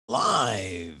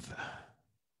live.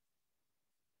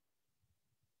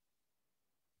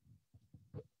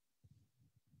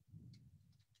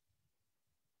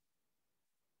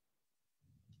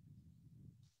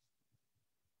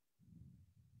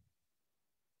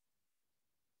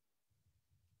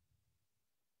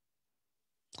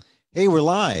 Hey, we're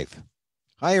live.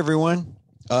 Hi, everyone.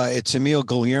 It's Emil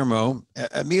Guillermo.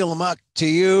 Emil, I'm up to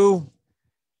you.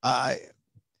 Uh,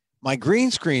 my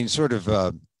green screen sort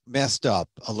of messed up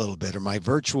a little bit, or my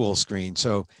virtual screen.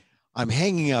 So I'm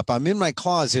hanging up. I'm in my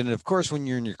closet. And of course, when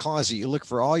you're in your closet, you look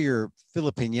for all your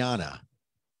Filipiniana,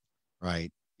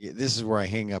 right? This is where I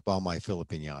hang up all my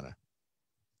Filipiniana.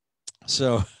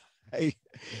 So, I,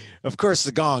 of course,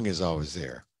 the gong is always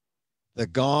there. The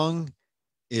gong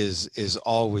is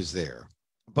always there.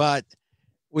 But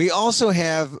we also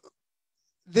have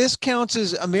this counts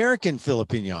as American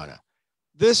Filipiniana.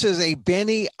 This is a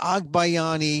Benny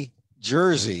Agbayani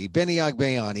jersey. Benny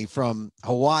Agbayani from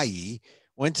Hawaii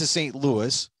went to St.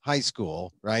 Louis High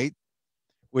School, right?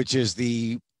 Which is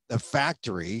the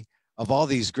factory of all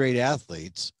these great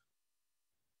athletes,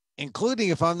 including,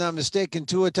 if I'm not mistaken,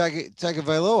 Tua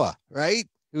Tagovailoa, right?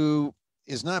 Who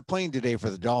is not playing today for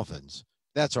the Dolphins.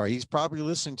 That's right. He's probably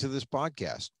listening to this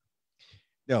podcast.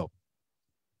 No.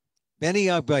 Benny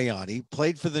Agbayani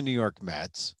played for the New York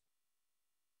Mets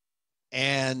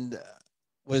and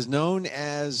was known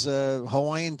as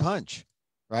Hawaiian Punch,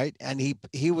 right? And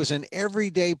he was an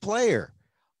everyday player,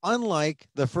 unlike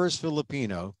the first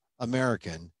Filipino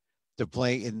American to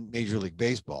play in Major League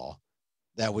Baseball.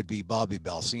 That would be Bobby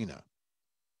Balsina,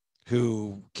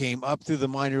 who came up through the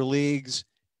minor leagues,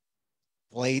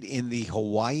 played in the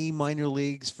Hawaii minor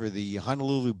leagues for the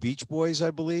Honolulu Beach Boys,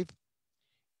 I believe.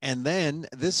 And then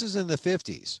this is in the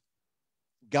 50s,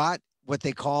 got what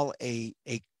they call a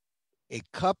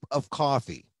cup of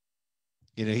coffee.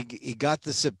 You know, he got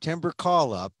the September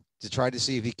call up to try to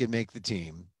see if he could make the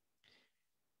team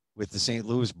with the St.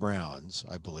 Louis Browns,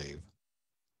 I believe.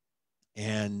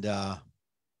 And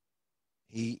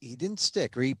he didn't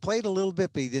stick, or he played a little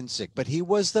bit, but he didn't stick. But he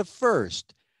was the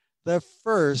first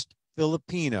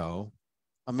Filipino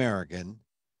American,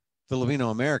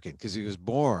 because he was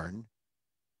born,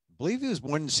 I believe he was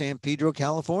born in San Pedro,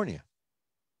 California.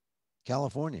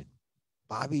 Californian.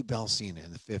 Bobby Balsina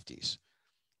in the 50s.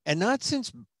 And not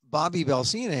since Bobby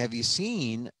Balsina have you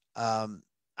seen a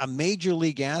major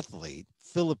league athlete,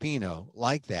 Filipino,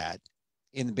 like that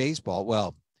in baseball.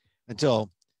 Well, until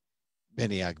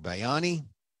Benny Agbayani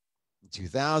in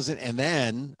 2000. And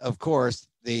then, of course,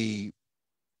 we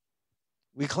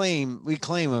claim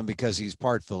him because he's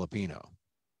part Filipino.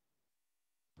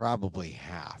 Probably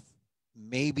half.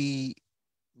 Maybe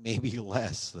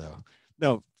less, though.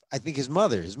 No, I think his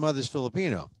mother's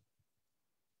Filipino.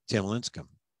 Tim Lincecum.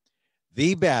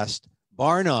 The best,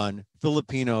 bar none,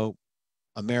 Filipino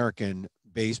American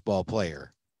baseball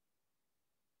player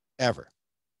ever.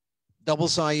 Double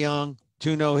Cy Young,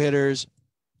 2 no-hitters,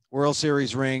 World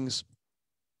Series rings.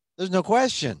 There's no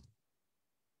question.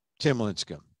 Tim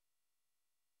Lincecum.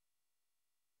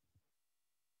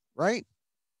 Right?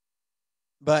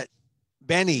 But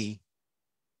Benny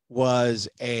was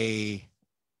an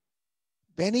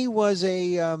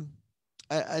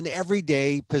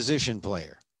everyday position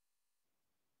player.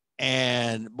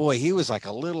 And boy, he was like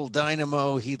a little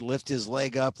dynamo. He'd lift his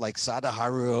leg up like Sada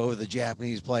Haruo, the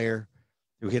Japanese player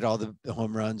who hit all the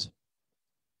home runs.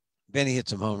 Benny hit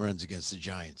some home runs against the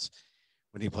Giants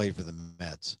when he played for the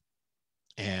Mets.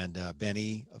 And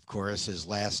Benny, of course, his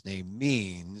last name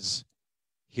means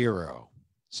hero.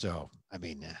 So, I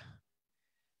mean,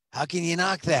 how can you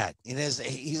knock that? He's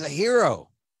a hero,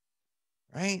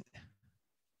 right?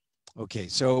 Okay,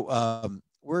 so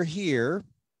we're here,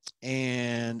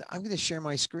 and I'm going to share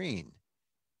my screen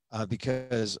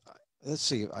because, let's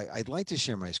see, I'd like to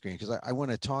share my screen because I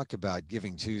want to talk about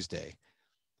Giving Tuesday.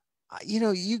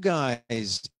 You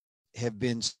guys have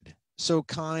been so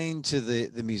kind to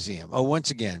the museum. Oh,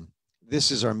 once again,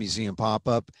 this is our museum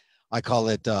pop-up. I call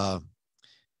it,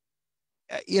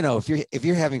 if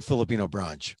you're having Filipino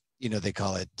brunch, they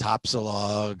call it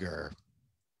tapsalog, or,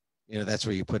 that's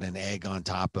where you put an egg on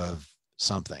top of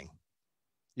something,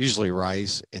 usually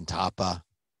rice and tapa.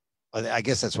 I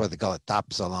guess that's why they call it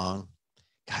tapsalong.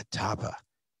 God, tapa.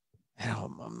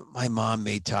 My mom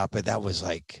made tapa. That was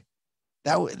like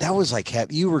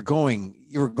you were going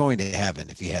to heaven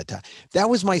if you had time. That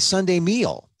was my Sunday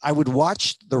meal. I would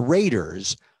watch the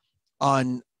Raiders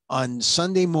on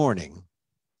Sunday morning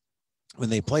when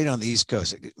they played on the East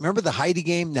Coast. Remember the Heidi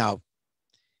game? Now,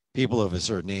 people of a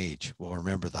certain age will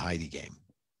remember the Heidi game.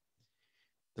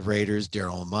 The Raiders,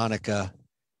 Daryl and Monica,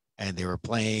 and they were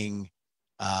playing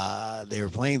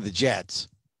the Jets.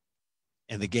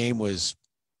 and the game was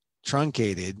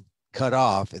truncated, cut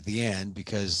off at the end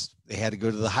because they had to go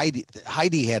to the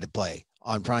Heidi had to play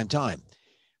on prime time.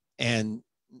 And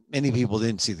many people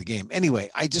didn't see the game. Anyway,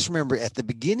 I just remember at the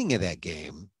beginning of that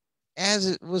game, as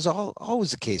it was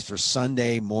always the case for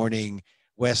Sunday morning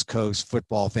West Coast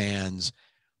football fans,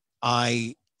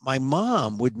 my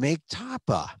mom would make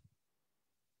tapa.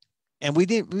 And we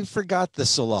forgot the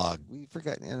salog. We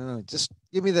forgot, just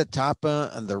give me the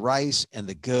tapa and the rice and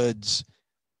the goods.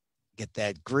 Get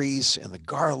that grease and the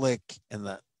garlic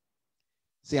and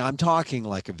see, I'm talking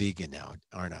like a vegan now,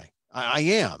 aren't I? I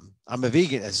am. I'm a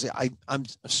vegan. I'm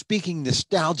speaking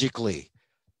nostalgically,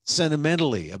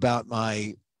 sentimentally about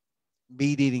my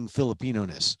meat-eating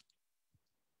Filipino-ness.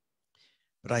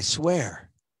 But I swear,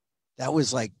 that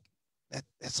was like,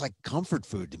 that's like comfort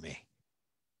food to me.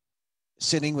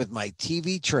 Sitting with my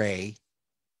TV tray,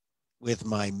 with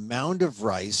my mound of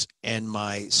rice, and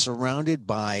surrounded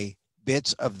by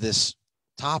bits of this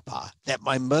tapa that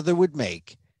my mother would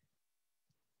make,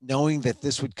 knowing that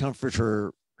this would comfort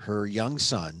her young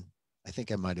son. I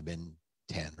think I might have been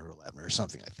 10 or 11 or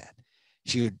something like that.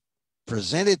 She would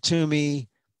present it to me.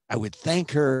 I would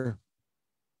thank her,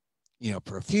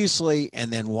 profusely,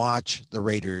 and then watch the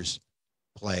Raiders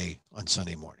play on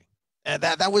Sunday morning. And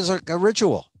that was a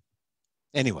ritual.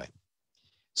 Anyway,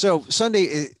 so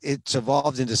Sunday, it's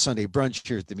evolved into Sunday brunch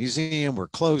here at the museum. We're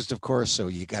closed, of course, so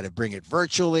you got to bring it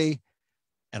virtually.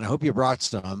 And I hope you brought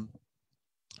some.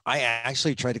 I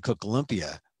actually tried to cook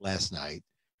lumpia last night.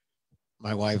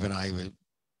 My wife and I were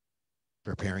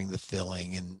preparing the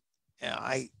filling, and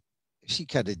she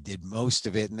kind of did most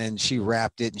of it, and then she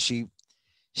wrapped it, and she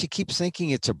keeps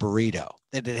thinking it's a burrito,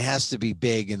 that it has to be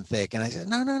big and thick. And I said,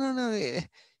 no.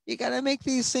 You got to make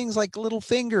these things like little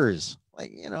fingers,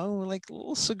 like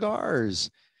little cigars.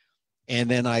 And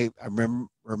then I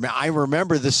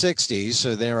remember the 60s.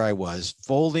 So there I was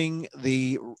rolling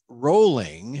the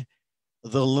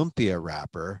lumpia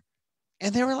wrapper,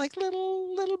 and they were like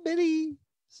little bitty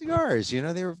cigars.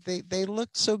 They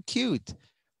looked so cute.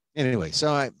 Anyway,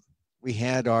 so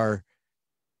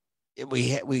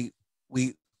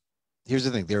here's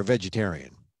the thing. They're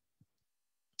vegetarian.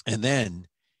 And then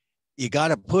you got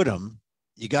to put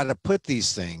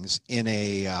these things in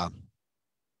an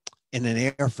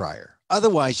air fryer.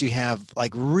 Otherwise, you have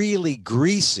like really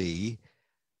greasy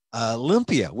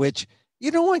lumpia, which you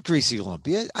don't want greasy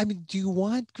lumpia. I mean, do you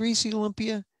want greasy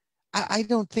lumpia? I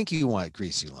don't think you want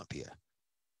greasy lumpia.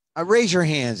 Raise your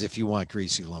hands if you want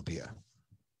greasy lumpia.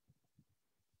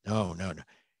 No.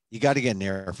 You got to get an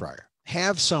air fryer.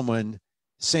 Have someone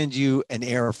send you an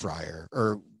air fryer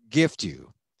or gift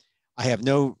you. I have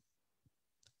no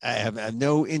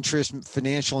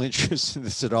financial interest in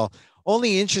this at all.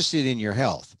 Only interested in your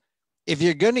health. If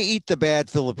you're going to eat the bad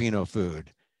Filipino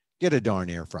food, get a darn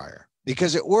air fryer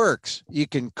because it works. You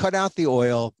can cut out the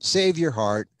oil, save your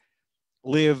heart,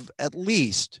 live at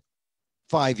least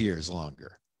 5 years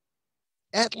longer.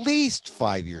 At least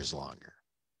 5 years longer.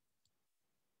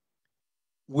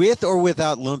 With or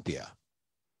without lumpia.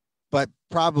 But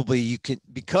probably you can,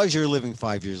 because you're living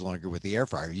 5 years longer with the air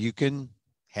fryer, you can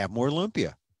have more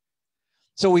lumpia.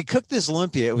 So we cooked this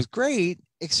lumpia. It was great,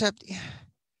 except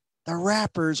the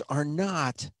wrappers are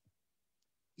not,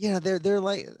 they're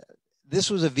like, this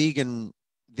was a vegan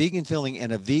filling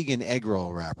and a vegan egg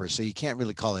roll wrapper. So you can't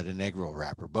really call it an egg roll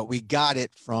wrapper, but we got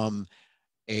it from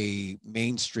a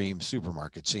mainstream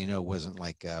supermarket. So, it wasn't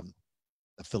like the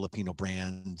Filipino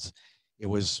brands. It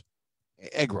was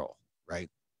egg roll, right?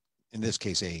 In this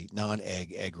case, a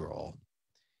non-egg egg roll.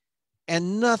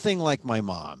 And nothing like my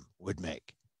mom would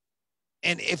make.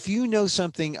 And if you know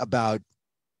something about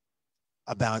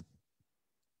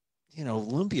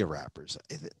lumpia wrappers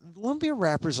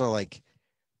are like,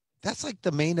 that's like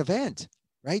the main event,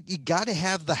 right? You got to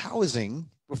have the housing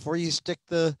before you stick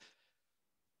the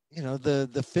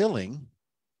filling.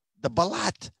 The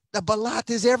balat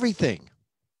is everything.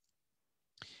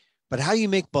 But how you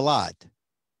make balat,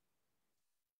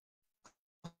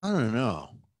 I don't know.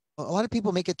 A lot of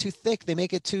people make it too thick. They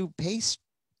make it too paste.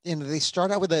 They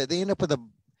start out with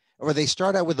they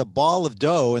start out with a ball of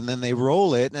dough and then they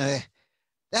roll it.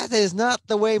 That is not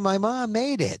the way my mom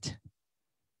made it.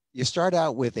 You start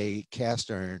out with a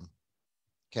cast iron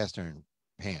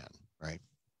pan, right?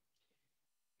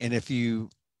 And if you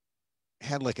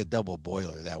had like a double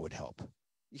boiler, that would help.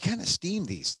 You kind of steam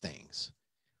these things.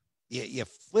 You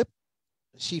flip.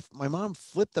 My mom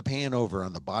flipped the pan over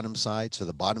on the bottom side, so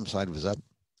the bottom side was up.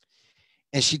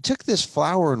 And she took this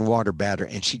flour and water batter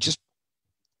and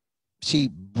she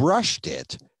brushed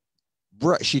it.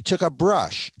 She took a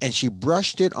brush and she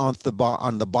brushed it on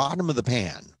the bottom of the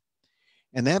pan.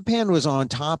 And that pan was on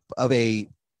top of a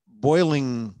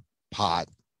boiling pot,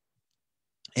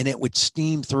 and it would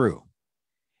steam through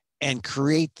and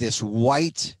create this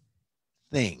white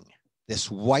thing, this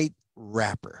white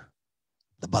wrapper,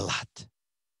 the balat.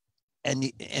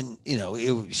 And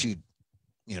she'd,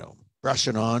 brush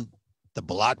it on. The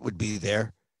balat would be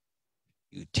there.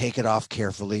 You take it off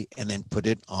carefully and then put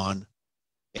it on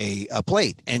a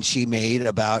plate. And she made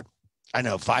about,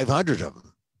 500 of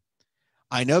them.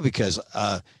 I know because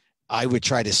I would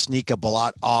try to sneak a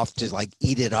balat off to like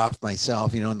eat it off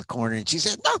myself, in the corner. And she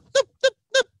said, no, no, no,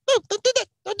 no, no, don't do that.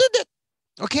 Don't do that.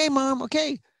 Okay, Mom.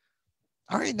 Okay.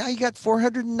 All right. Now you got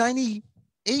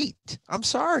 498. I'm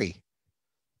sorry.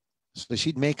 So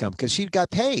she'd make them because she got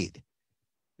paid.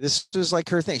 This was like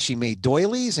her thing. She made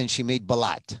doilies and she made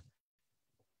balat.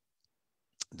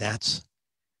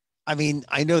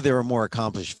 I know there are more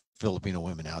accomplished Filipino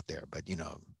women out there, but,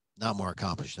 not more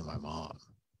accomplished than my mom.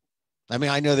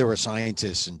 I know there were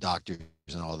scientists and doctors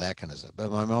and all that kind of stuff,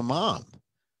 but my mom,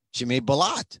 she made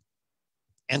balat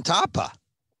and tapa.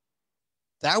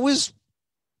 That was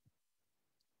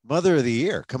Mother of the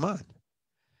Year. Come on.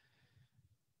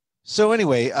 So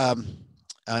anyway,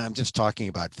 I'm just talking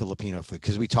about Filipino food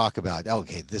because we talk about,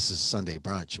 okay, this is Sunday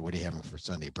brunch. What are you having for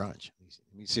Sunday brunch?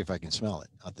 Let me see if I can smell it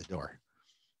out the door.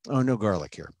 Oh, no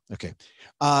garlic here. Okay.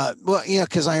 Well,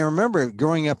 because I remember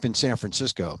growing up in San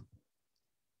Francisco,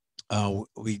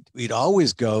 we'd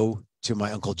always go to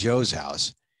my Uncle Joe's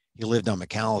house. He lived on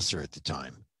McAllister at the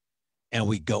time. And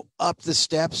we'd go up the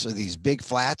steps of these big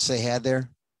flats they had there.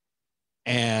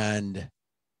 And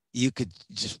you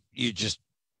just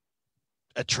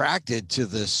attracted to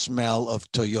the smell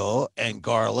of toyo and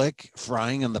garlic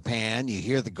frying in the pan. You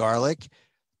hear the garlic,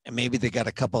 and maybe they got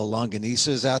a couple of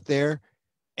longanisas out there,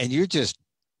 and you're just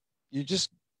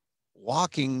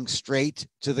walking straight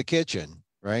to the kitchen,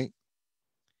 right?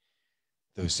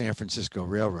 Those San Francisco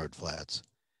Railroad flats.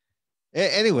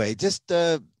 Anyway, just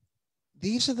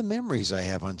these are the memories I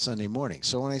have on Sunday morning.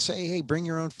 So when I say, hey, bring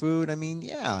your own food,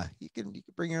 yeah, you can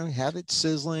bring your own, have it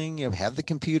sizzling, have the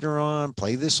computer on,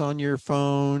 play this on your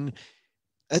phone.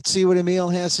 Let's see what Emil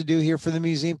has to do here for the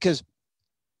museum. Because,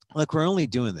 look, we're only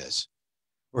doing this.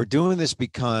 We're doing this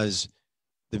because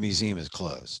the museum is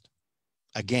closed.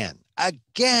 Again,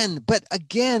 but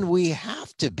again, we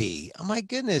have to be. Oh, my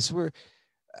goodness.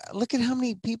 Look at how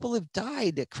many people have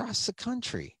died across the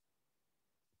country.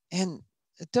 And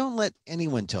don't let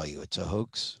anyone tell you it's a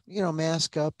hoax.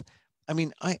 Mask up.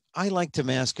 I like to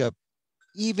mask up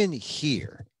even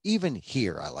here. Even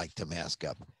here, I like to mask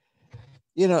up.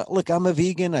 Look, I'm a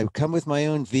vegan. I come with my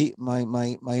own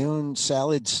my own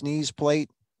salad sneeze plate.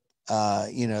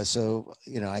 So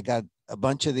I got a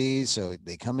bunch of these, so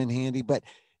they come in handy. But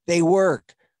they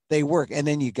work. They work, and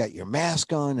then you got your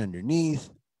mask on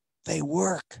underneath. They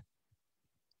work.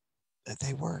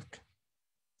 They work.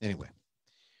 Anyway.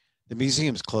 The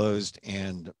museum's closed,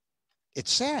 and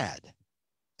it's sad.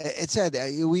 It's sad.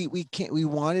 We can't. We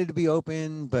wanted to be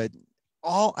open, but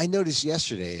I noticed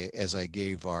yesterday as I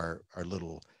gave our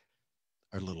little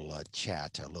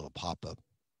chat, our little pop up,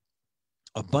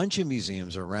 a bunch of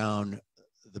museums around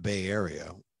the Bay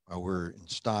Area. We're in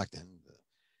Stockton. The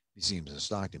museum's in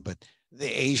Stockton, but the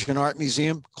Asian Art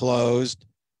Museum closed.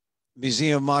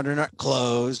 Museum of Modern Art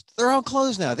closed. They're all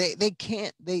closed now. They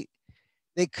can't. They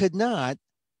could not.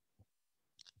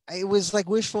 It was like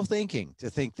wishful thinking to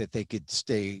think that they could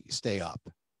stay up,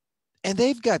 and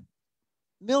they've got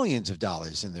millions of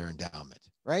dollars in their endowment,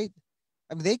 right?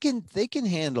 They can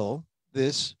handle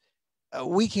this.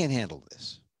 We can't handle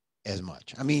this as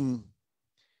much.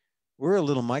 We're a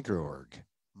little micro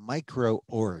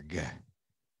org,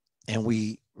 and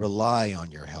we rely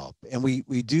on your help. And we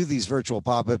do these virtual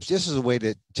pop-ups just as a way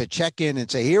to check in and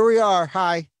say, here we are.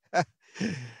 Hi. Hi,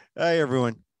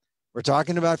 everyone. We're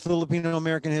talking about Filipino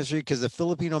American history because the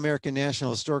Filipino American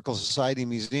National Historical Society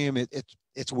Museum,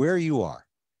 it's where you are.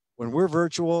 When we're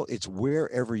virtual, it's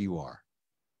wherever you are.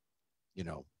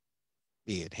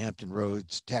 Be it Hampton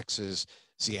Roads, Texas,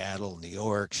 Seattle, New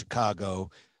York, Chicago,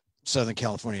 Southern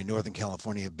California, Northern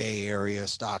California, Bay Area,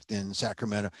 Stockton,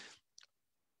 Sacramento.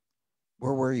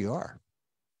 We're where you are.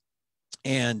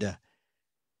 And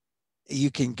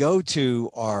you can go to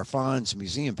our FANHS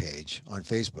museum page on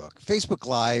Facebook. Facebook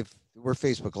Live. We're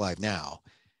Facebook Live now.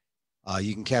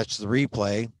 You can catch the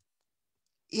replay.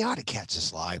 You ought to catch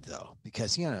this live though,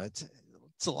 because it's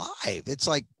live. It's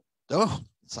like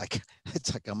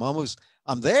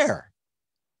I'm there.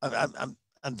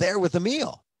 I'm there with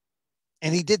Emil,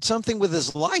 and he did something with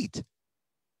his light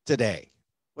today.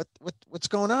 What's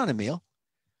going on, Emil?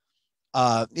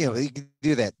 You can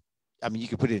do that. You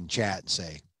can put it in chat and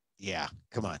say, yeah,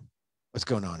 come on. What's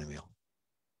going on, Emil?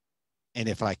 And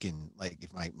if I can, like,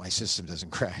 if my system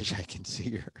doesn't crash, I can see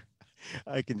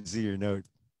your note.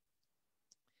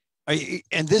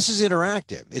 And this is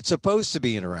interactive. It's supposed to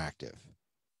be interactive.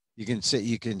 You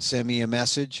can send me a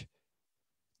message.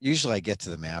 Usually I get to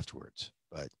them afterwards,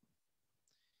 but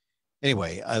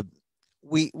anyway,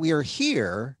 we are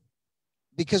here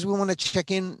because we want to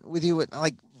check in with you,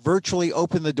 like virtually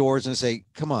open the doors and say,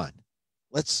 come on,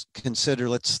 let's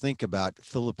think about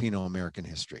Filipino American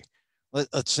history.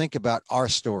 Let's think about our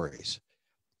stories.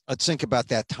 Let's think about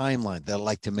that timeline that I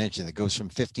like to mention that goes from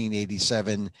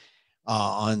 1587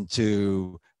 on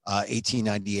to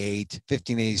 1898,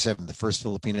 1587, the first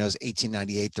Filipinos,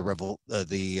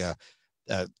 1898,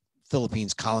 the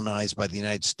Philippines colonized by the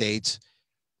United States,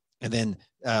 and then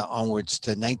onwards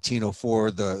to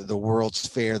 1904, the World's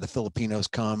Fair, the Filipinos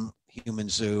come, human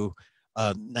zoo.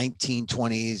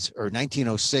 1920s or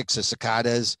 1906, the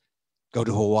cicadas go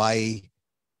to Hawaii.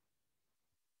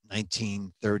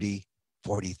 1930,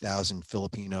 40,000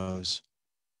 Filipinos,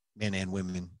 men and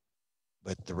women,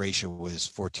 but the ratio was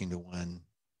 14-1,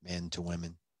 men to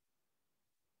women.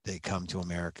 They come to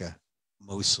America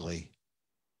mostly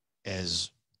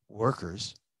as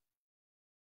workers.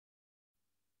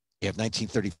 You have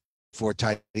 1934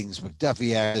 Tidings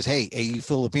McDuffie Act says, hey, you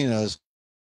Filipinos,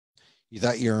 you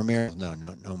thought you were Americans.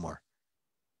 No more.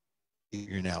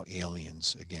 You're now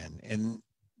aliens again. And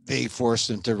they forced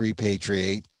them to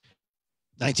repatriate.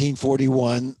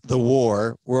 1941, the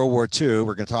war, World War II.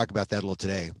 We're going to talk about that a little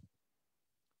today.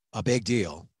 A big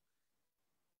deal.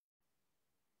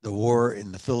 The war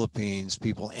in the Philippines,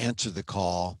 people answered the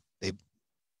call.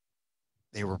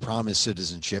 They were promised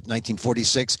citizenship.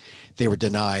 1946, they were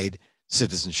denied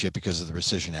citizenship because of the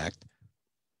Rescission Act.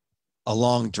 A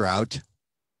long drought.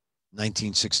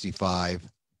 1965,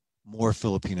 more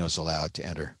Filipinos allowed to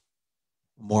enter.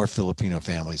 More Filipino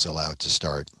families allowed to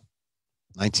start.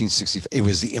 1965, it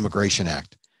was the Immigration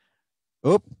Act.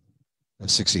 Oop,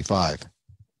 65.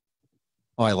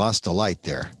 Oh, I lost the light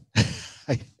there.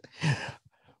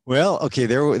 Well, okay,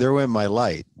 there went my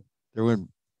light.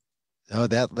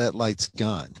 That light's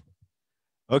gone.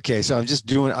 Okay, so I'm just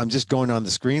going on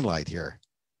the screen light here.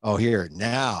 Oh, here,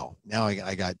 now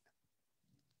I got,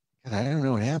 I don't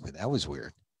know what happened. That was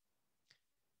weird.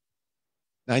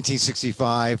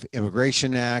 1965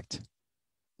 Immigration Act.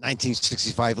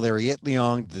 1965 Lafayette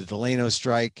Leong, the Delano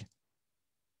strike.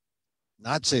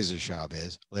 Not Cesar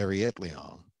Chavez, Lafayette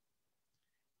Leong.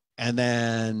 And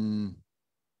then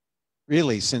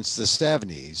really since the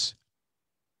 70s,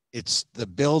 it's the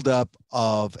buildup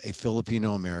of a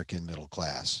Filipino American middle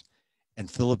class and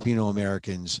Filipino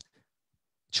Americans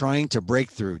trying to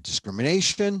break through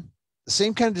discrimination, the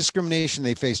same kind of discrimination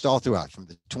they faced all throughout from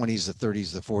the 20s, the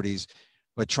 30s, the 40s,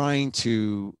 but trying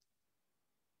to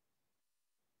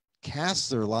cast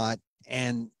their lot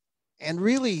and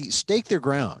really stake their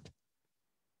ground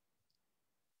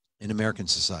in American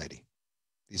society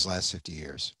these last 50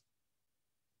 years.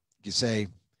 You could say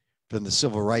from the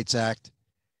Civil Rights Act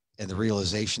and the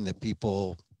realization that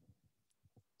people,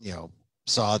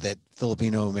 saw that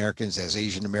Filipino Americans as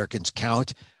Asian Americans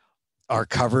count are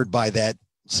covered by that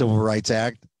Civil Rights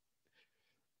Act.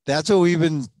 That's what we've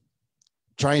been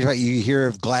trying to fight. You hear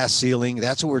of glass ceiling.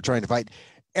 That's what we're trying to fight.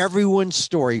 Everyone's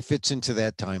story fits into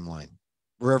that timeline,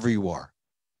 wherever you are.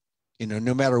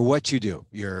 No matter what you do,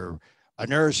 you're a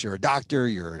nurse, you're a doctor,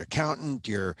 you're an accountant,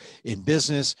 you're in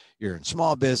business, you're in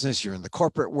small business, you're in the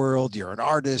corporate world, you're an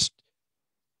artist.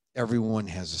 Everyone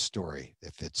has a story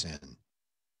that fits in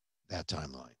that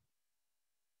timeline.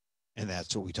 And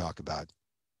that's what we talk about.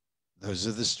 Those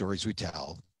are the stories we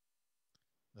tell.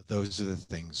 Those are the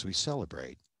things we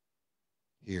celebrate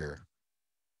here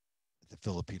at the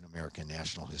Filipino American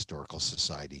National Historical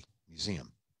Society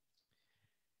Museum.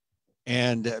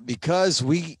 And because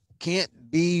we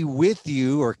can't be with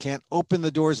you or can't open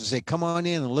the doors and say, come on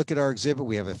in and look at our exhibit,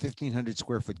 we have a 1,500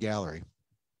 square foot gallery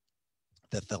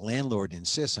that the landlord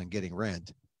insists on getting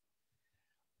rent.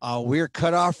 We're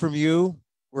cut off from you.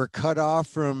 We're cut off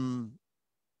from,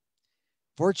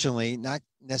 fortunately, not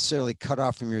necessarily cut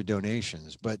off from your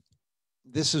donations, but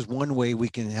this is one way we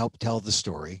can help tell the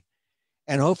story.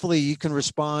 And hopefully you can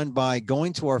respond by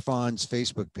going to our FANHS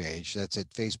Facebook page. That's at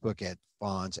Facebook at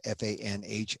FANHS,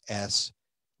 FANHS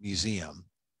Museum,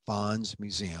 FANHS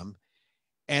Museum.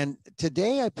 And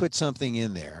today I put something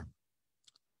in there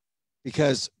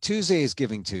because Tuesday is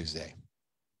Giving Tuesday.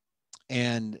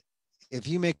 And if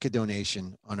you make a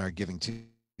donation on our Giving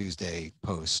Tuesday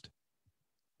post,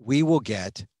 we will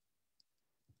get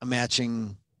a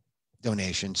matching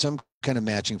donation, some kind of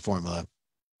matching formula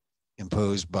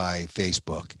imposed by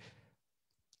Facebook,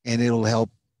 and it'll help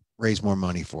raise more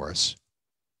money for us.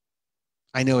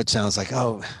 I know it sounds like,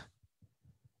 oh,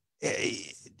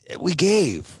 we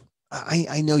gave.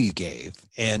 I know you gave.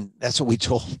 And that's what we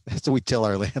told, that's what we tell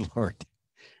our landlord.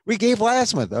 We gave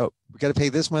last month. Oh, we got to pay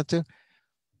this month too.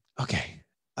 Okay.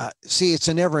 See, it's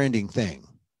a never ending thing,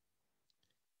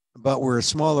 but we're a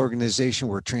small organization.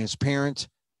 We're transparent.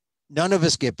 None of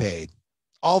us get paid,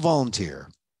 all volunteer.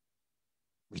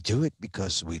 We do it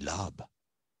because we love.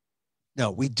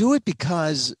 No, we do it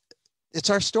because it's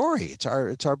our story. It's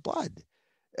our blood.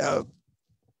 Uh,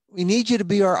 we need you to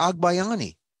be our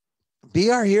Agbayani,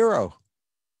 be our hero,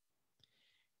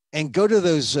 and go to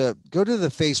those. Go to the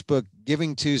Facebook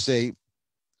Giving Tuesday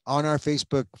on our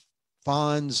Facebook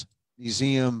FANHS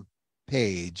Museum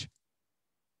page.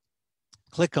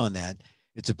 Click on that.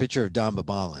 It's a picture of Dawn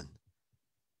Mabalon,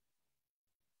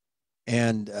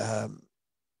 and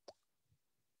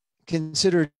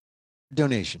consider a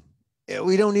donation.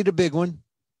 We don't need a big one.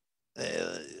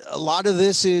 A lot of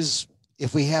this is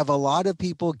if we have a lot of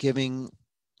people giving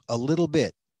a little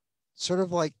bit, sort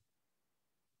of like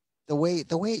the way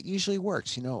it usually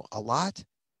works. A lot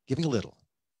giving a little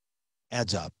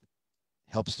adds up,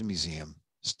 helps the museum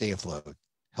stay afloat,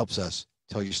 helps us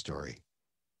tell your story.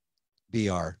 Be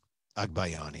our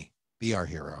Agbayani, be our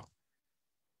hero.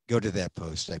 Go to that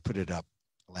post. I put it up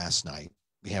last night.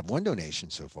 We have one donation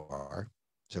so far,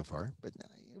 but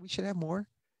we should have more.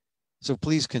 So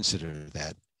please consider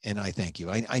that. And I thank you.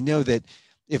 I know that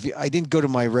if I didn't go to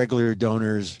my regular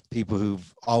donors, people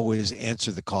who've always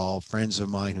answered the call, friends of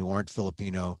mine who aren't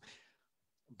Filipino,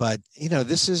 but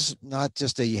this is not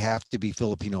just a you have to be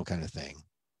Filipino kind of thing.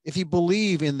 If you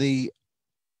believe in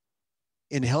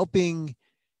helping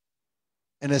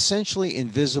an essentially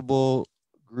invisible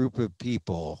group of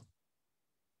people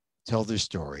tell their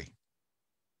story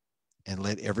and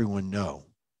let everyone know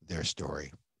their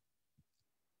story,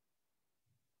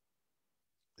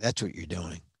 that's what you're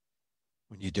doing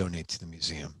when you donate to the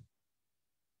museum.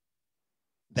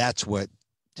 That's what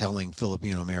telling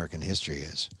Filipino American history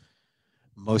is.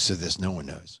 Most of this no one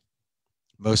knows.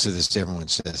 Most of this everyone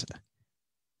says.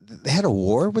 They had a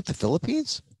war with the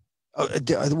Philippines?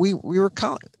 We were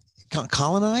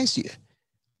colonized?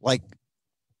 Like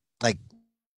like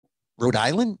Rhode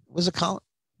Island was a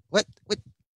what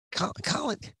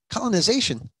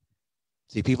colonization?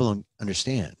 See, people don't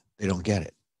understand. They don't get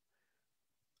it.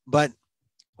 But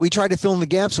we try to fill in the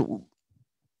gaps.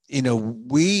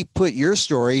 We put your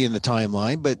story in the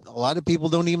timeline, but a lot of people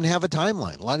don't even have a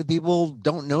timeline. A lot of people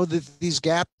don't know that these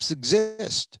gaps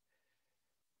exist.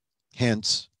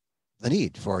 Hence, the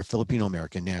need for our Filipino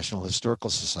American National Historical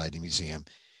Society Museum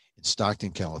in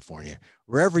Stockton, California,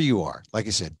 wherever you are. Like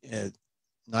I said,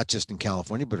 not just in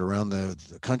California, but around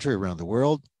the country, around the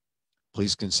world,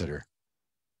 please consider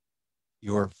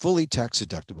your fully tax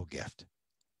deductible gift.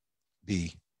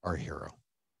 Be our hero,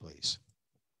 please.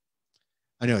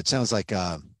 I know it sounds like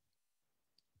an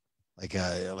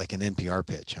NPR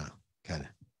pitch, huh? Kind of.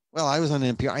 Well, I was on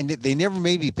NPR. They never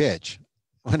made me pitch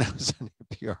when I was on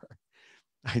NPR.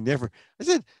 I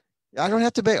said, I don't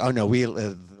have to beg. Oh no, we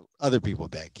other people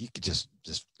beg. You could just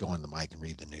go on the mic and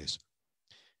read the news.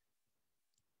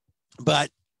 But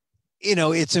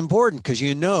it's important because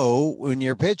when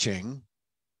you're pitching,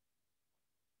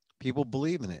 people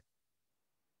believe in it,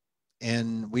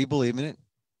 and we believe in it.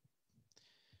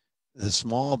 The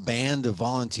small band of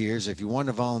volunteers. If you want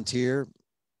to volunteer,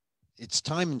 it's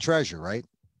time and treasure, right?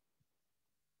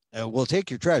 We'll take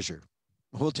your treasure.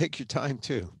 We'll take your time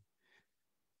too.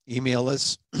 Email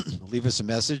us, leave us a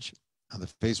message on the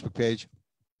Facebook page.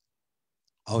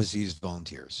 Always use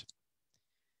volunteers,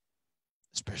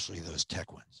 especially those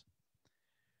tech ones.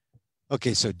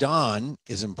 Okay, so Dawn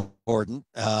is important.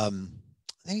 Let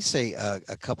me say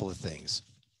a couple of things.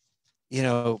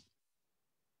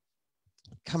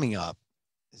 Coming up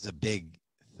is a big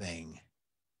thing.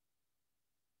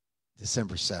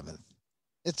 December 7th.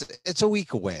 It's a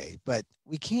week away, but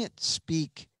we can't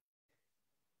speak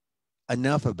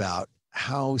enough about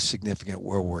how significant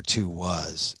World War II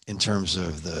was in terms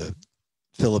of the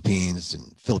Philippines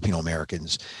and Filipino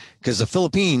Americans, because the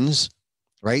Philippines,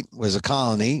 right, was a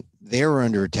colony. They were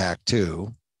under attack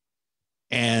too.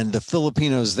 And the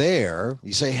Filipinos there,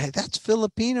 you say, hey, that's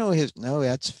Filipino history. No,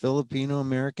 that's Filipino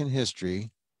American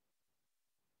history.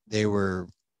 They were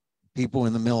people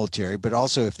in the military, but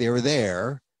also if they were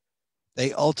there,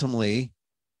 they ultimately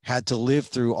had to live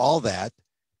through all that.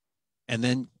 And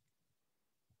then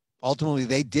ultimately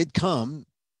they did come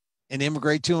and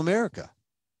immigrate to America.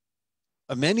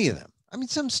 Many of them. I mean,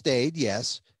 some stayed,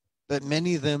 yes, but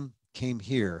many of them came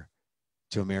here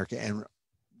to America. And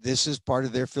this is part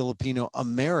of their Filipino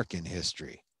American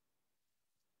history.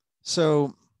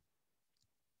 So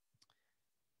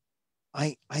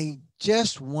I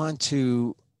just want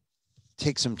to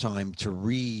take some time to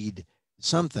read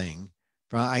something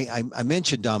from, I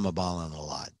mentioned Dawn Mabalon a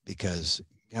lot because,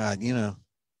 God, you know,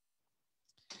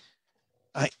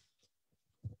 I,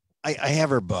 I have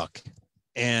her book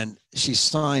and she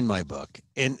signed my book,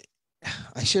 and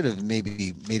I should have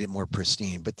maybe made it more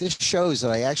pristine, but this shows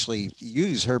that I actually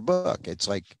use her book. It's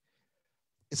like,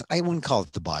 I wouldn't call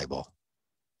it the Bible.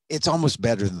 It's almost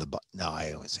better than the, no,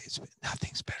 I always say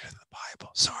nothing's better than the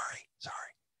Bible. Sorry.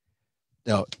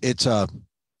 No, it's, but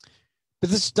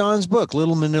this is Dawn's book,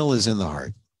 Little Manila's in the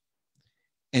Heart.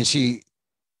 And she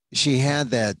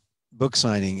had that book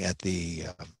signing at the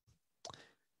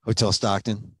Hotel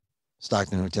Stockton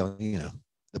Hotel, you know,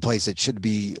 the place that should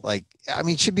be like, I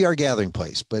mean, it should be our gathering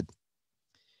place, but,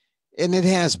 and it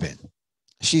has been.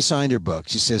 She signed her book.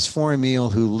 She says, for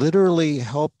Emil, who literally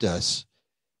helped us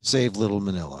save Little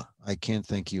Manila. I can't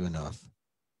thank you enough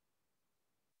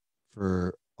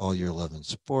for all your love and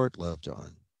support. Love,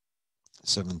 Dawn.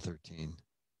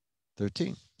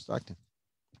 7/13/13, Stockton.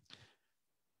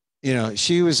 You know,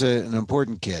 she was an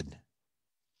important kid,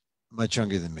 much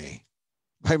younger than me.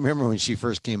 I remember when she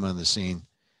first came on the scene,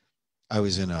 I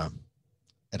was at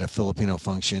a Filipino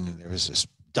function, and there was this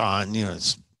Dawn, you know,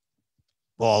 this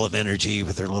ball of energy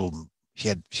with her little,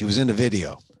 she was in a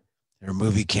video, her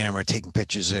movie camera, taking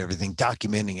pictures of everything,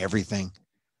 documenting everything.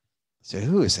 I said,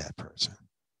 who is that person?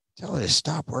 Tell her to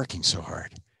stop working so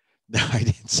hard. No, I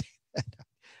didn't say that.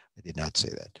 I did not say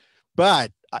that.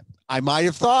 But I might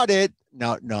have thought it.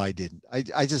 No, I didn't.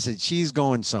 I just said, she's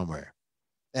going somewhere.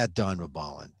 That Dawn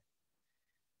Mabalon.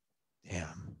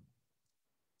 Damn.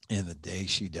 And the day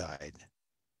she died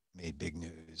made big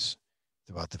news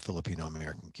throughout the Filipino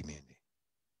American community.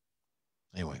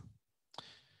 Anyway.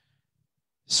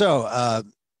 So,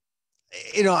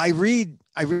 you know, I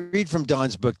read from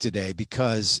Dawn's book today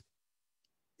because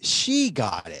she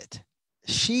got it.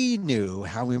 She knew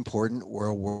how important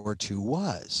World War II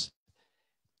was.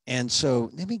 And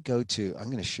so let me go to, I'm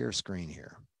going to share screen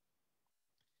here.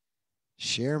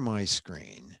 Share my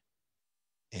screen.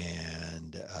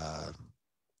 And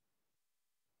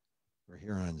we're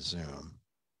here on Zoom,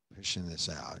 pushing this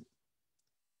out.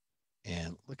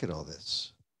 And look at all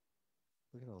this.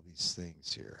 Look at all these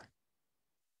things here.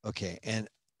 Okay, and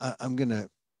I'm going to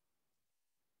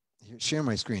share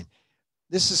my screen.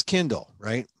 This is Kindle,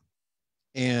 right?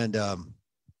 And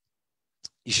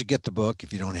you should get the book.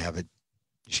 If you don't have it,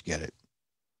 you should get it.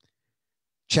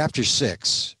 Chapter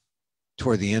 6,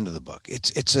 toward the end of the book.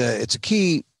 It's a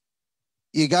key.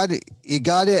 You got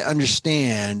to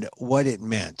understand what it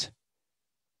meant.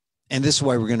 And this is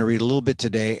why we're going to read a little bit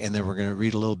today, and then we're going to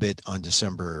read a little bit on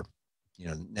December, you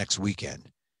know, next weekend,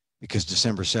 because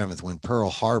December 7th, when Pearl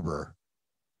Harbor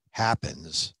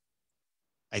happens,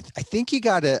 I think you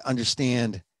got to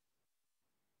understand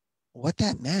what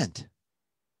that meant.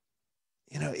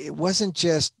 You know, it wasn't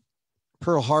just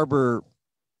Pearl Harbor,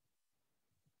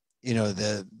 you know,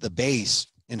 the base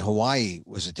in Hawaii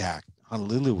was attacked.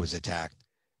 Honolulu was attacked.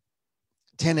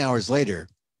 10 hours later,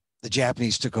 the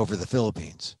Japanese took over the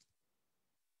Philippines.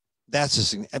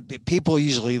 That's people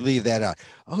usually leave that out.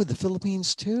 Oh, the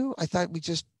Philippines too? I thought we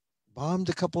just bombed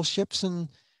a couple ships in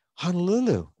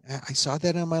Honolulu. I saw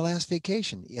that on my last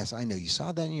vacation. Yes, I know you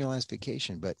saw that on your last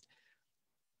vacation, but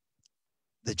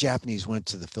the Japanese went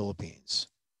to the Philippines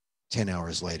 10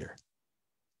 hours later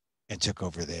and took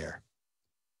over there.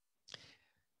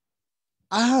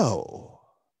 Oh,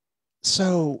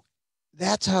 so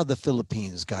that's how the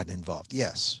Philippines got involved.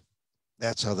 Yes,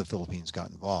 that's how the Philippines got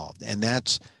involved. And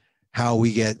that's how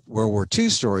we get World War II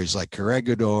stories like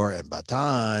Corregidor and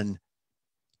Bataan.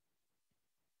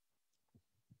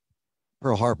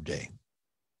 Pearl Harbor Day.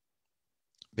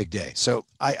 Big day. So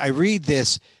I read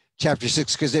this chapter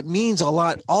 6 because it means a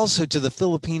lot also to the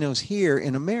Filipinos here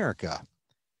in America.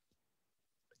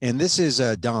 And this is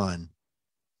Dawn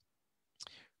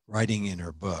writing in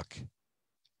her book.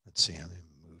 Let's see, I'm going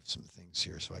to move some things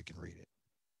here so I can read it.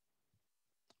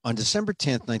 On December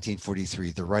 10th,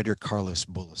 1943, the writer Carlos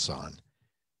Bulosan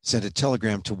sent a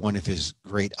telegram to one of his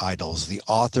great idols, the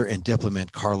author and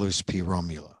diplomat Carlos P.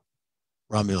 Romula.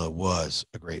 Romula was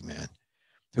a great man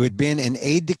who had been an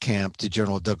aide-de-camp to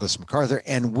General Douglas MacArthur,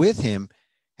 and with him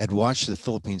had watched the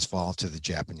Philippines fall to the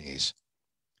Japanese.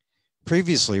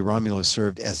 Previously, Romula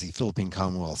served as the Philippine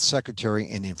Commonwealth Secretary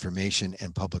in Information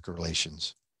and Public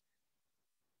Relations.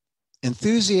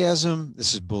 Enthusiasm,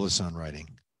 this is Bulosan writing,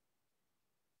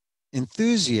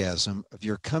 enthusiasm of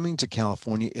your coming to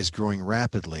California is growing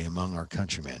rapidly among our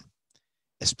countrymen,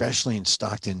 especially in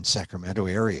Stockton, Sacramento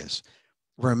areas,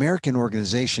 where American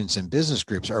organizations and business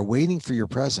groups are waiting for your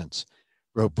presence,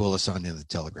 wrote Bulosan in the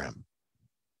telegram.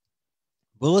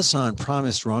 Wilson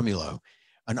promised Romulo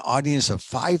an audience of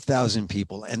 5,000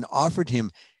 people and offered him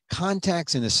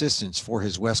contacts and assistance for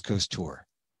his West Coast tour.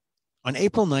 On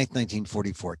April 9,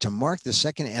 1944, to mark the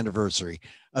second anniversary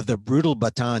of the brutal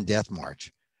Bataan Death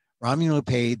March, Romulo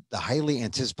paid the highly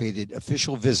anticipated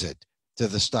official visit to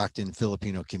the Stockton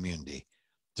Filipino community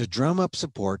to drum up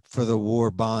support for the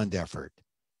war bond effort.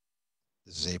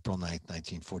 This is April 9,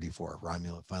 1944.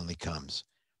 Romulo finally comes.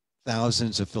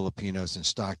 Thousands of Filipinos in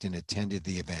Stockton attended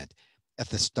the event at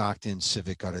the Stockton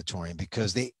Civic Auditorium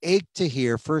because they ached to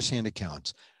hear firsthand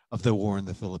accounts of the war in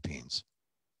the Philippines.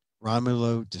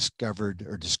 Romulo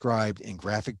described in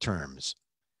graphic terms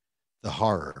the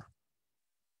horror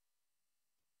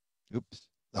of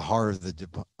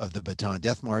the Bataan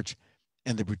Death March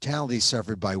and the brutality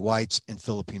suffered by whites and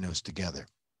Filipinos together.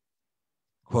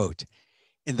 Quote,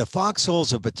 in the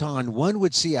foxholes of Bataan, one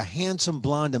would see a handsome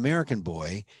blonde American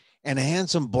boy and a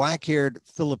handsome black-haired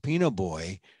Filipino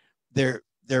boy,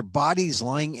 their bodies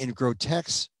lying in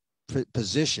grotesque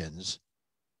positions,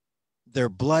 their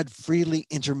blood freely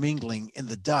intermingling in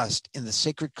the dust in the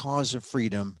sacred cause of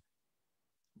freedom,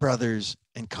 brothers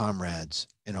and comrades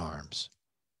in arms.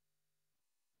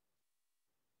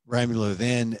 Romulo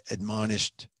then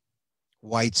admonished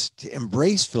whites to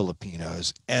embrace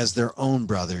Filipinos as their own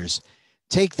brothers,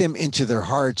 take them into their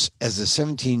hearts as the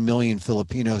 17 million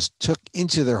Filipinos took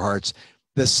into their hearts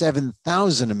the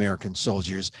 7,000 American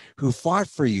soldiers who fought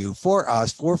for you, for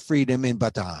us, for freedom in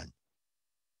Bataan.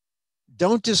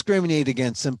 Don't discriminate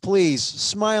against them. Please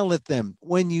smile at them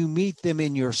when you meet them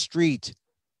in your street.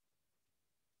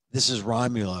 This is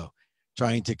Romulo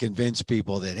trying to convince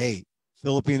people that, hey,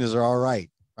 Filipinos are all right,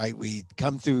 right? We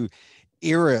come through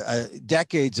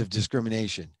decades of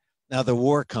discrimination. Now the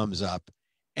war comes up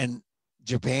and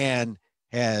Japan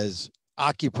has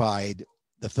occupied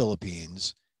the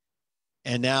Philippines.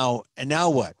 And now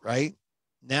what, right?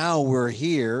 Now we're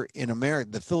here in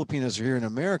America. The Filipinos are here in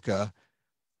America,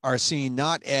 are seen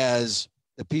not as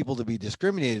the people to be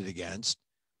discriminated against.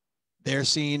 They're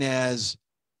seen as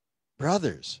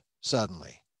brothers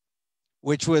suddenly,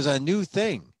 which was a new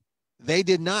thing. They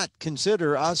did not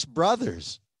consider us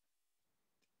brothers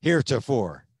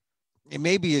heretofore. It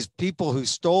may be as people who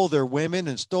stole their women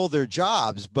and stole their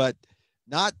jobs, but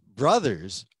not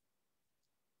brothers.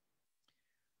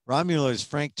 Romulo's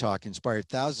frank talk inspired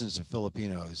thousands of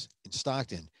Filipinos in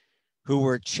Stockton who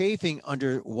were chafing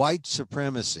under white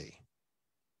supremacy.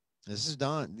 These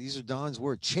are Dawn's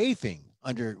words, chafing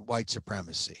under white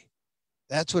supremacy.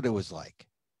 That's what it was like.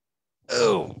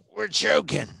 Oh, we're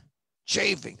choking,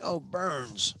 chafing, oh,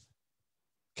 burns.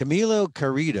 Camilo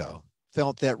Carrido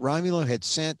felt that Romulo had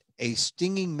sent a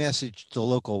stinging message to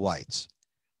local whites.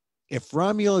 If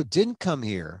Romulo didn't come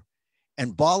here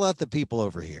and ball out the people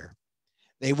over here,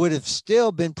 they would have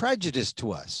still been prejudiced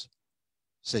to us,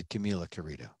 said Camilo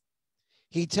Carrido.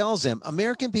 He tells them,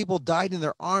 American people died in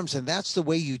their arms and that's the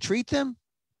way you treat them?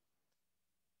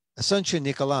 Asuncion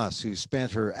Nicolas, who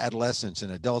spent her adolescence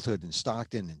and adulthood in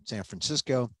Stockton and San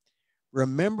Francisco,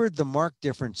 remembered the marked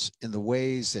difference in the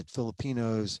ways that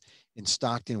Filipinos in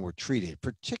Stockton were treated,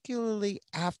 particularly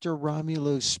after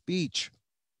Romulo's speech.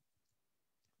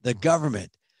 The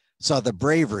government saw the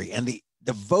bravery and the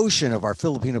devotion of our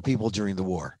Filipino people during the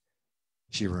war,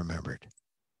 she remembered.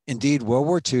 Indeed, World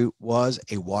War II was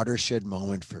a watershed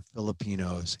moment for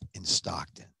Filipinos in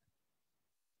Stockton.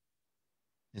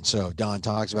 And so Dawn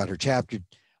talks about her chapter,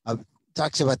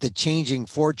 talks about the changing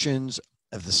fortunes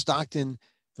of the Stockton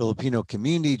Filipino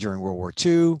community during World War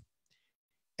II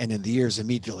and in the years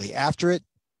immediately after it.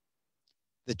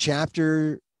 The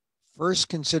chapter first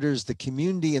considers the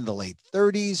community in the late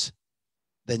 30s,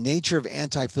 the nature of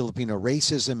anti-Filipino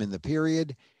racism in the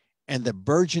period, and the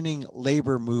burgeoning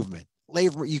labor movement.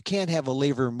 You can't have a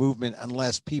labor movement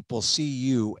unless people see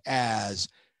you as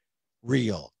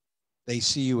real. They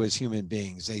see you as human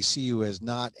beings. They see you as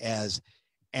not as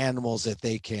animals that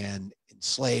they can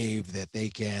enslave, that they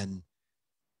can,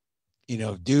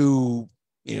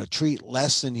 treat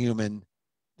less than human.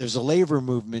 There's a labor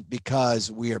movement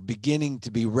because we are beginning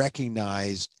to be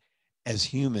recognized as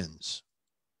humans.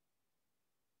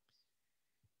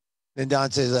 Then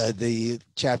Dawn says the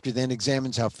chapter then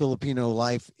examines how Filipino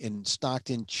life in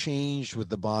Stockton changed with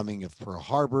the bombing of Pearl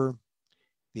Harbor,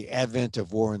 the advent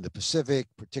of war in the Pacific,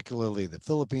 particularly the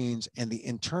Philippines, and the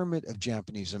internment of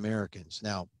Japanese Americans.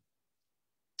 Now,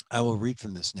 I will read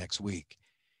from this next week.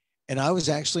 And I was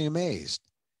actually amazed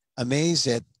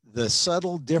at the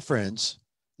subtle difference.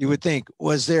 You would think,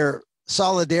 was there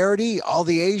solidarity, all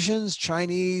the Asians,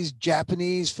 Chinese,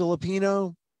 Japanese,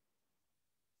 Filipino?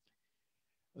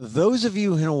 Those of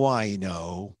you in Hawaii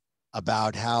know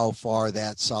about how far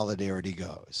that solidarity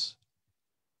goes.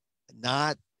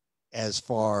 not as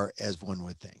far as one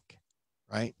would think,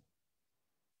 right?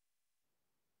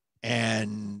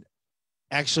 And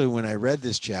actually, when I read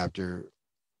this chapter,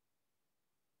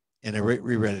 and I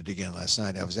reread it again last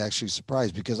night, I was actually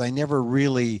surprised because I never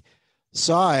really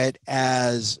saw it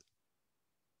as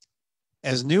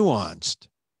nuanced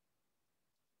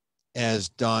as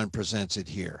Dawn presents it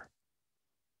here.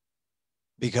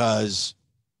 Because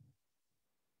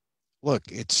look,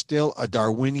 it's still a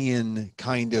Darwinian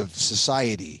kind of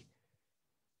society,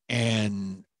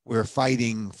 and we're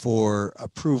fighting for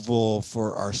approval,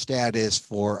 for our status,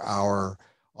 for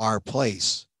our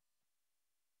place.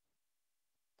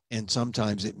 And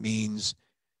sometimes it means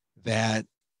that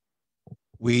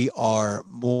we are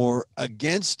more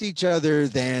against each other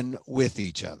than with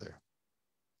each other.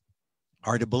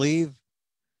 Hard to believe,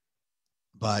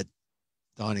 but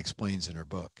Dawn explains in her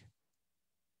book.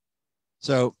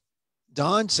 So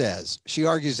Dawn says, she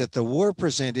argues that the war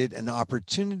presented an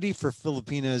opportunity for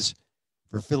Filipinos,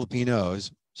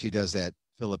 she does that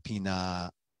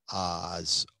Filipinas,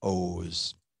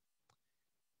 O's.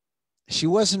 She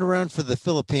wasn't around for the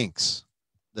Philippines,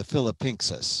 the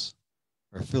Philippinxes,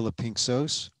 or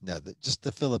Philippinxos. No, just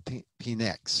the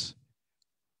Philippinex.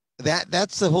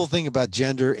 That's the whole thing about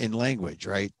gender in language,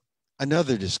 right?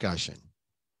 Another discussion.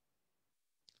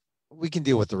 We can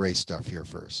deal with the race stuff here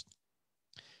first.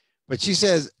 But she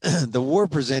says the war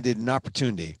presented an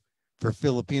opportunity for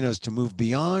Filipinos to move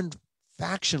beyond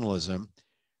factionalism,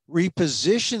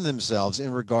 reposition themselves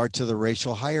in regard to the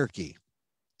racial hierarchy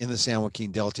in the San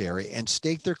Joaquin Delta area, and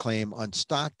stake their claim on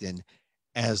Stockton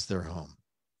as their home.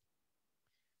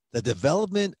 The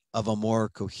development of a more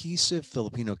cohesive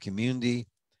Filipino community,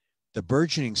 the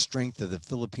burgeoning strength of the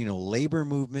Filipino labor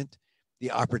movement, the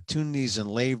opportunities in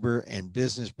labor and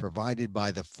business provided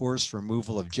by the forced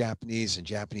removal of Japanese and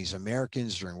Japanese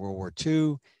Americans during World War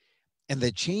II, and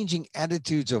the changing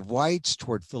attitudes of whites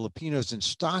toward Filipinos in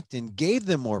Stockton gave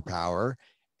them more power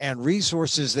and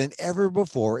resources than ever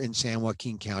before in San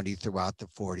Joaquin County throughout the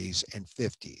 40s and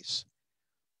 50s.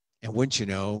 And wouldn't you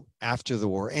know, after the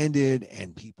war ended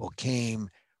and people came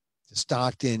to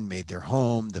Stockton, made their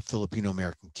home, the Filipino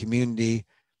American community,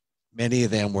 many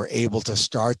of them were able to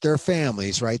start their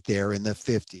families right there in the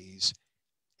 50s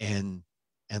and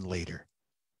later.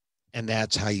 And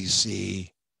that's how you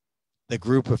see the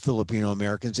group of Filipino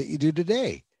Americans that you do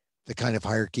today, the kind of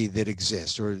hierarchy that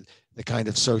exists, or the kind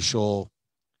of social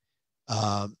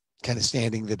kind of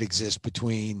standing that exists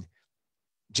between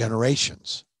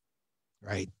generations,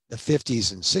 right? The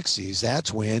 50s and 60s,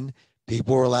 that's when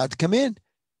people were allowed to come in.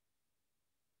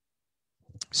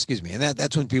 Excuse me. And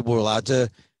that's when people were allowed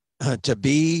to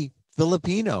be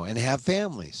Filipino and have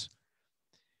families.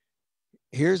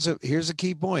 Here's a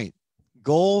key point.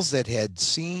 Goals that had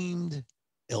seemed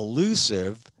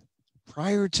elusive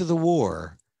prior to the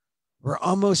war were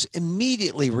almost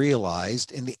immediately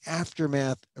realized in the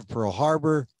aftermath of Pearl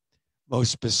Harbor,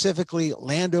 most specifically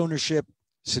land ownership,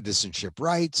 citizenship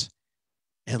rights,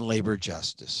 and labor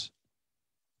justice.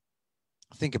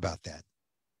 Think about that.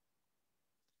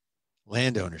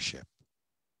 Land ownership.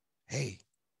 Hey,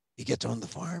 you get to own the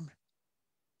farm.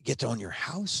 You get to own your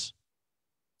house.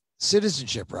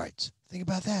 Citizenship rights. Think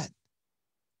about that.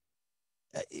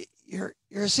 You're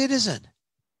a citizen.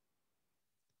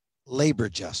 Labor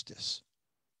justice.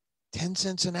 10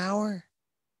 cents an hour?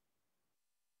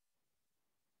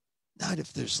 Not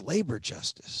if there's labor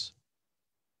justice.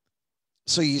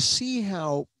 So you see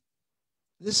how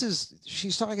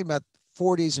she's talking about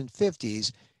 40s and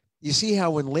 50s. You see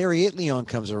how when Larry Itliong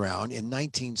comes around in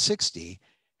 1960,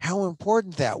 how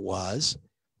important that was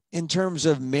in terms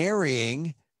of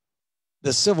marrying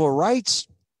the civil rights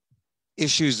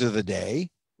issues of the day,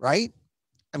 right?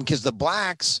 Because the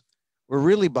blacks were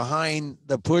really behind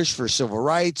the push for civil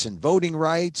rights and voting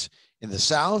rights in the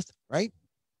South, right?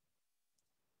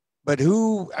 But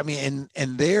and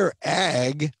their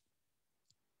ag,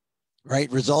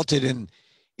 right, resulted in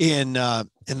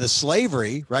the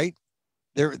slavery, right?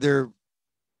 Their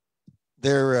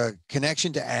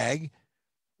connection to ag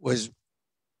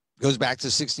goes back to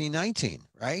 1619,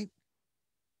 right?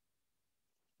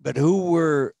 But who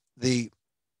were the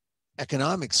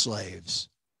economic slaves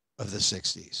of the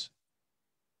 60s?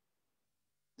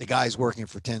 The guys working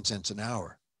for 10 cents an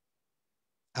hour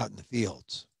out in the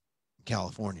fields in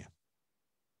California,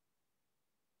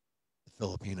 the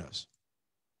Filipinos.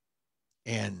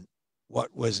 And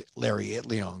what was Larry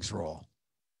Itliong's role?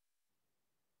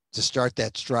 To start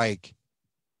that strike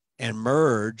and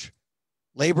merge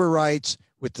labor rights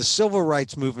with the civil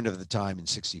rights movement of the time in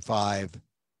 65,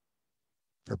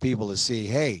 for people to see,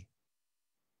 hey,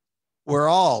 we're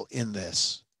all in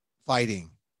this fighting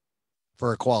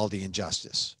for equality and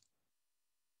justice.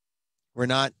 We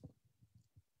didn't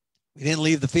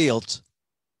leave the fields.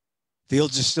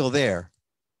 Fields are still there.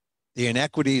 The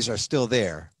inequities are still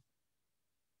there.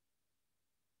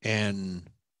 And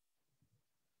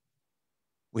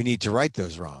we need to right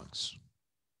those wrongs.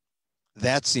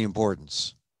 That's the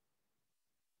importance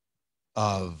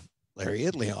of Larry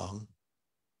Itliong.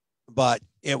 But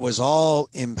it was all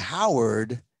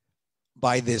empowered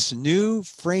by this new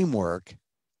framework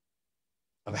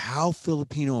of how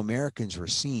Filipino Americans were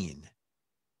seen.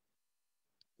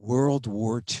 World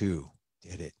War II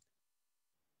did it.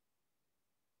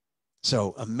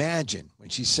 So imagine when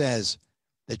she says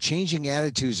the changing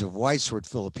attitudes of whites toward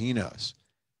Filipinos,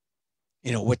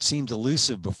 what seemed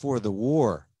elusive before the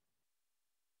war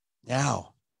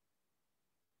now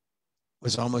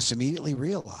was almost immediately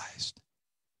realized.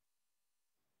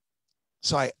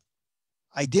 So I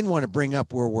didn't want to bring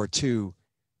up World War II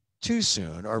too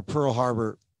soon, or Pearl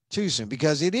Harbor too soon,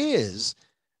 because it is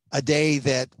a day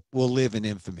that will live in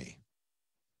infamy.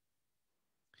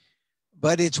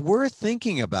 But it's worth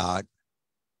thinking about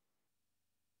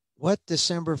what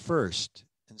December 1st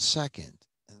and 2nd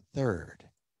and 3rd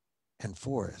and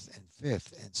 4th and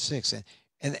 5th and 6th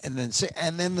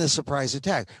and then the surprise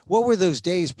attack. What were those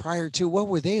days prior to? What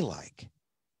were they like?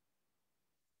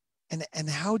 And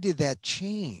how did that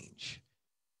change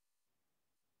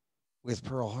with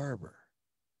Pearl Harbor?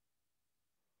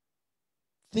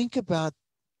 Think about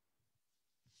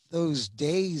those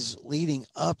days leading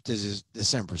up to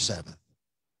December 7th.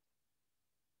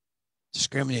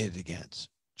 Discriminated against,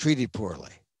 treated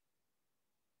poorly.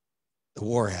 The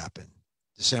war happened,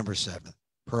 December 7th,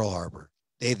 Pearl Harbor,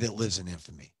 day that lives in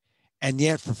infamy. And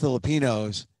yet for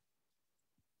Filipinos,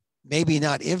 maybe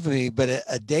not infamy, but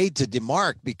a day to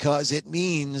demark, because it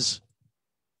means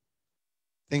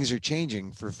things are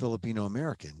changing for Filipino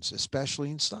Americans, especially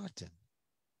in Stockton.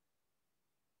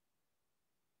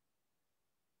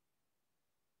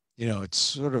 It's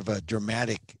sort of a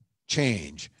dramatic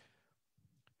change.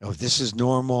 If this is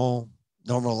normal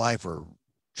life, or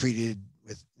treated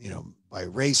with, by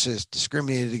racist,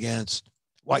 discriminated against,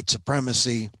 white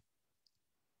supremacy,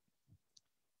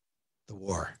 the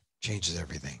war changes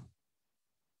everything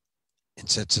and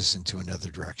sets us into another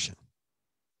direction.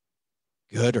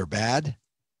 Good or bad?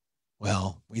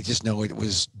 Well, we just know it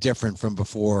was different from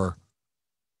before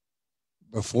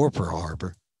Pearl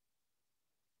Harbor.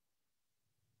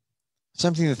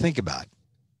 Something to think about.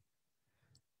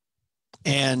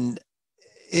 And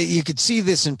you could see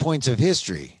this in points of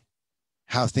history,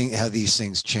 how these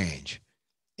things change.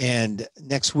 And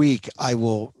next week, I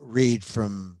will read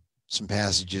from some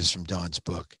passages from Dawn's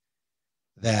book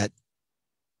that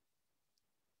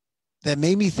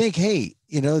made me think, hey,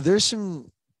 there's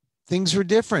some things were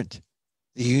different.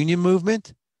 The union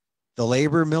movement, the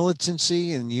labor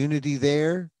militancy and unity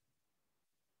there.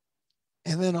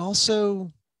 And then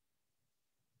also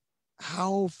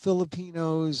how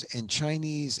Filipinos and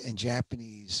Chinese and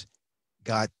Japanese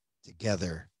got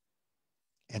together,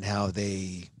 and how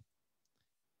they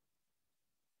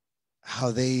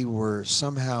were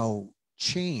somehow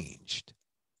changed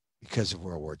because of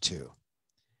World War II.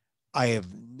 I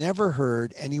have never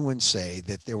heard anyone say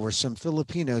that there were some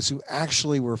Filipinos who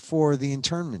actually were for the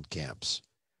internment camps.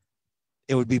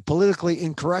 It would be politically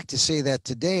incorrect to say that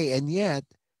today, and yet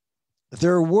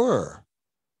there were.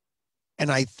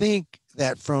 And I think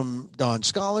that from Dawn's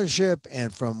scholarship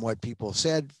and from what people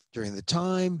said during the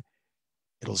time,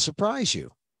 it'll surprise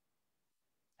you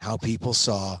how people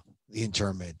saw the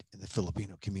internment in the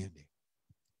Filipino community.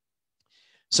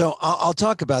 So I'll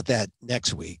talk about that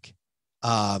next week,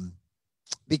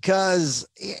 because,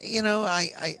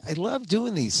 I love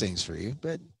doing these things for you,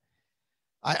 but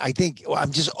I think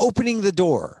I'm just opening the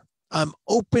door. I'm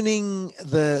opening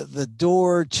the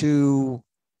door to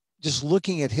just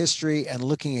looking at history and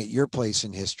looking at your place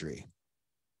in history,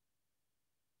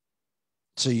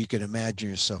 so you can imagine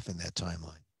yourself in that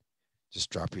timeline. Just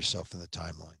drop yourself in the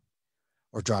timeline,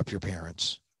 or drop your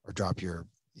parents, or drop your,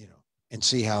 and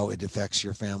see how it affects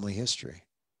your family history.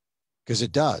 Because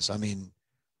it does. I mean,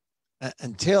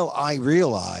 until I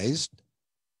realized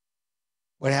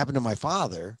what happened to my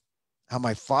father, how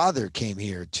my father came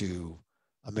here to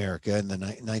America in the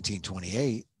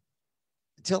 1928,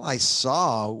 until I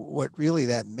saw what really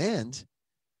that meant,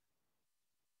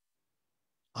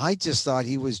 I just thought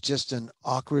he was just an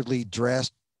awkwardly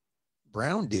dressed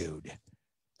brown dude.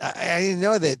 I didn't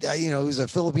know that, he was a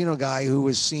Filipino guy who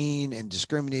was seen and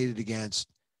discriminated against.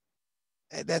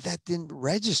 That didn't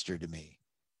register to me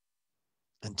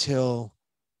until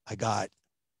I got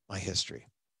my history.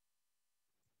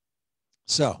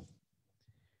 So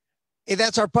Hey,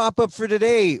 that's our pop up for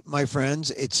today, my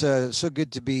friends. It's so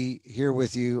good to be here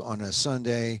with you on a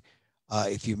Sunday.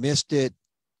 If you missed it,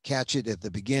 catch it at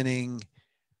the beginning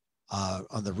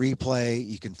on the replay.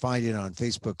 You can find it on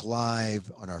Facebook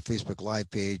Live, on our Facebook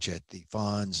Live page at the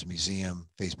FANHS Museum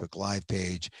Facebook Live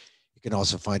page. You can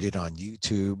also find it on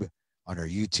YouTube, on our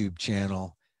YouTube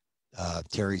channel.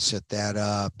 Terry set that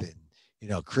up. And, you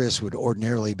know, Chris would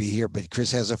ordinarily be here, but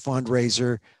Chris has a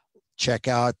fundraiser. Check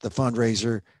out the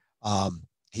fundraiser.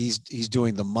 He's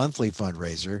doing the monthly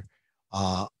fundraiser.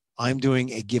 I'm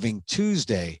doing a Giving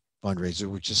Tuesday fundraiser,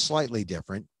 which is slightly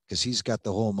different because he's got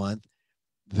the whole month.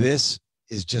 This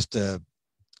is just a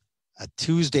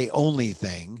Tuesday only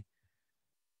thing.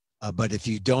 But if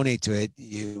you donate to it,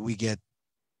 we get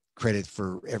credit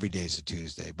for every day is a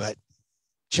Tuesday. But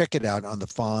check it out on the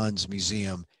FANHS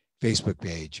Museum Facebook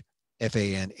page,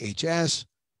 FANHS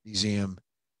Museum.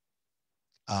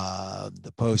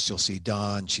 The post, you'll see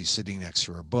Dawn. She's sitting next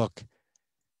to her book.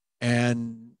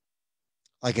 And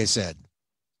like I said,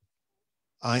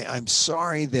 I'm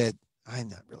sorry that I'm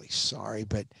not really sorry,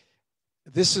 but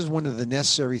this is one of the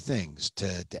necessary things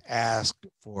to ask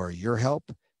for your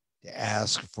help, to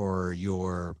ask for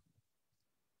your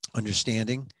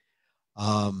understanding.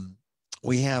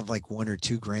 We have like 1 or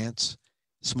 2 grants,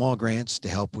 small grants to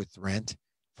help with rent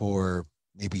for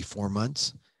maybe 4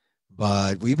 months,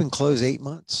 but we've been closed 8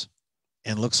 months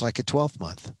and looks like a 12th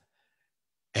month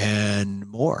and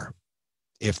more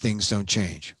if things don't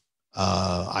change.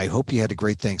 I hope you had a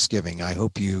great Thanksgiving. I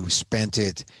hope you spent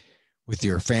it with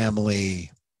your family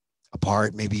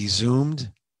apart. Maybe you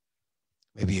Zoomed.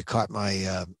 Maybe you caught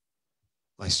my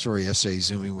my story yesterday,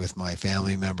 Zooming with my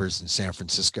family members in San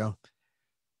Francisco.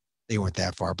 They weren't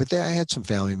that far, but I had some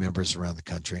family members around the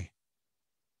country.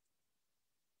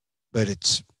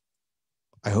 But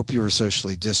I hope you were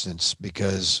socially distanced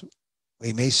because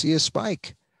we may see a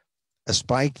spike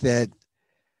that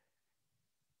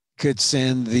could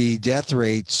send the death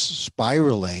rates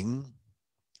spiraling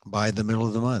by the middle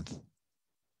of the month.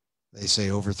 They say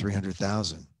over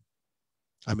 300,000.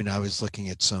 I mean, I was looking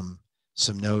at some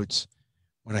notes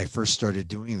when I first started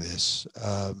doing this.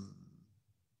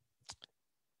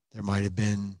 There might have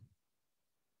been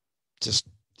just,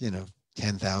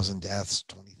 10,000 deaths,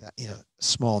 20,000, a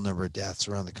small number of deaths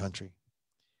around the country.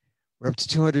 We're up to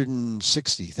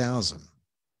 260,000,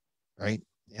 right?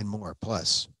 And more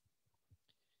plus.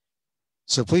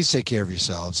 So please take care of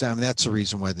yourselves. I mean, that's the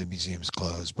reason why the museum's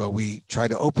closed. But we try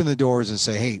to open the doors and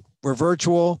say, hey, we're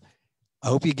virtual. I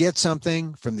hope you get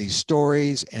something from these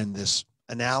stories and this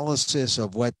analysis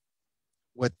of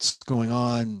what's going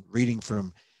on, reading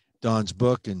from Dawn's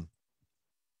book. And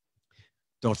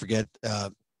don't forget,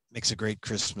 makes a great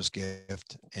Christmas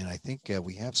gift. And I think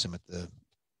we have some at the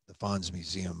FANHS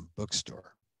Museum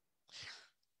bookstore.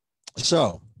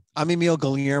 So I'm Emil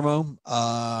Guillermo.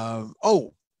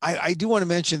 I do want to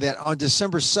mention that on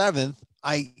December 7th,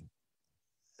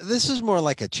 this is more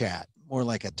like a chat, more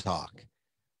like a talk.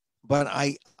 But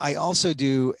I also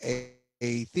do a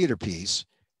theater piece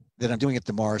that I'm doing at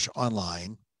the Marsh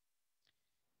online.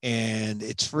 And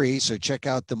it's free. So check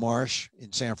out the Marsh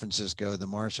in San Francisco. The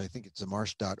Marsh, I think it's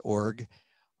themarsh.org.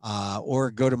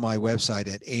 Or go to my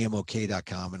website at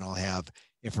amok.com and I'll have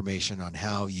information on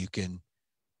how you can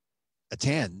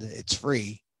attend. It's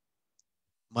free.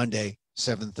 Monday,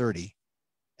 7:30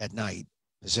 at night,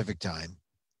 Pacific time.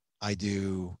 I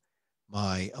do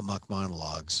my Amok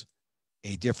monologues,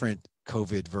 a different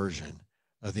COVID version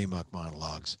of the Amok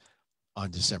monologues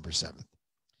on December 7th.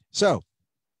 So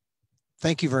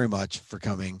thank you very much for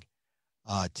coming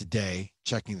today,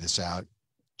 checking this out,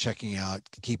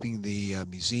 keeping the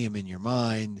museum in your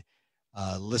mind,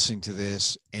 listening to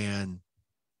this, and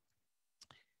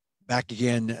back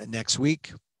again next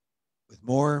week with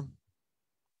more.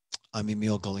 I'm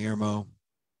Emil Guillermo.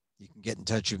 You can get in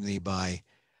touch with me by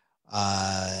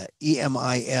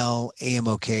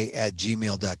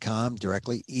emilamok@gmail.com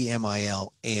directly,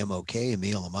 emilamok,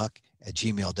 Emil Amok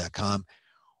 @gmail.com,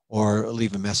 or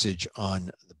leave a message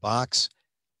on the box.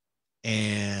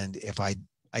 And if I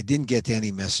didn't get to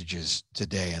any messages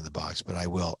today in the box, but I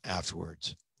will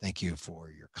afterwards. Thank you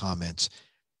for your comments.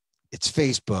 It's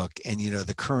Facebook, and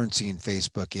the currency in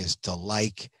Facebook is to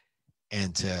like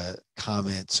and to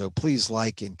comment. So please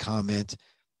like and comment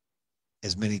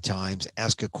as many times.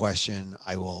 Ask a question.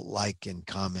 I will like and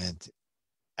comment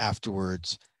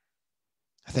afterwards.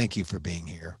 Thank you for being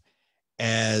here.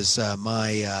 As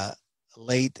my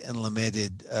late and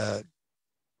lamented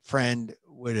friend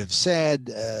would have said,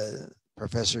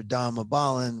 Professor Dawn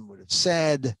Mabalon would have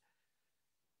said,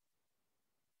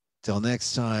 till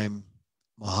next time,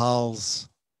 mahals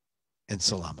and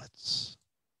salamats.